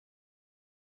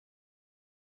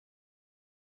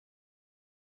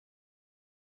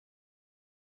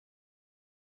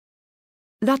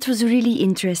That was really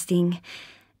interesting.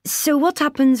 So what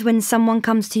happens when someone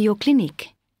comes to your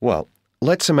clinic? Well,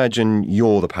 let's imagine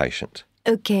you're the patient.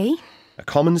 Okay. A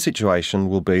common situation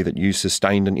will be that you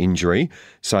sustained an injury,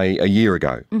 say a year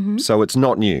ago, so it's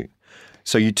not new.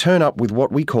 So you turn up with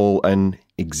what we call an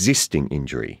existing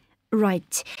injury.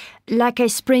 Right. Like I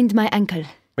sprained my ankle.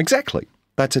 Exactly.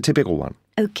 That's a typical one.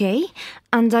 Okay.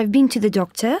 And I've been to the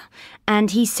doctor,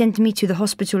 and he sent me to the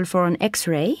hospital for an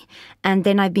X-ray, and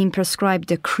then I've been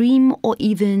prescribed a cream or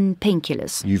even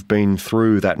painkillers. You've been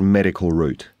through that medical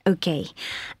route. Okay.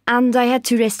 And I had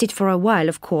to rest it for a while,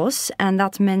 of course, and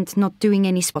that meant not doing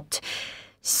any sport.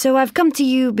 So I've come to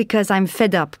you because I'm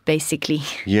fed up, basically.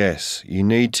 Yes, you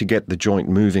need to get the joint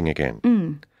moving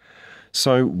again.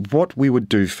 So what we would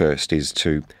do first is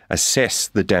to assess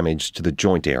the damage to the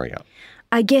joint area.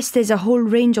 I guess there's a whole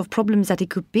range of problems that it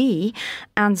could be,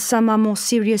 and some are more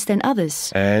serious than others.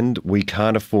 And we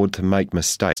can't afford to make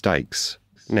mistakes.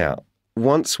 Now,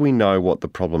 once we know what the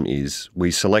problem is,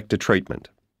 we select a treatment.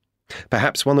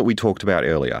 Perhaps one that we talked about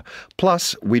earlier.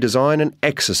 Plus, we design an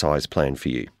exercise plan for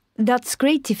you. That's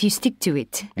great if you stick to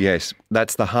it. Yes,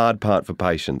 that's the hard part for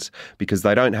patients because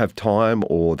they don't have time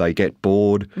or they get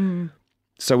bored.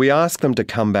 So we ask them to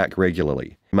come back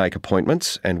regularly, make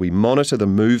appointments, and we monitor the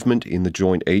movement in the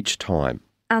joint each time.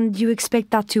 And you expect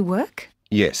that to work?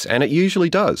 Yes, and it usually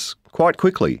does, quite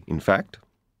quickly, in fact.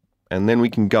 And then we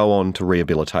can go on to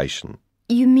rehabilitation.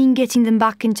 You mean getting them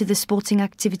back into the sporting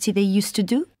activity they used to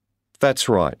do? That's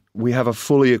right. We have a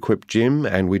fully equipped gym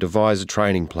and we devise a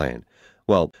training plan.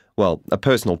 Well, a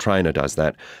personal trainer does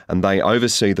that, and they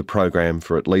oversee the program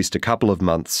for at least a couple of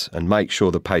months and make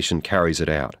sure the patient carries it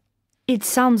out. It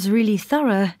sounds really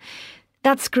thorough.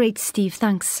 That's great, Steve,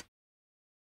 thanks.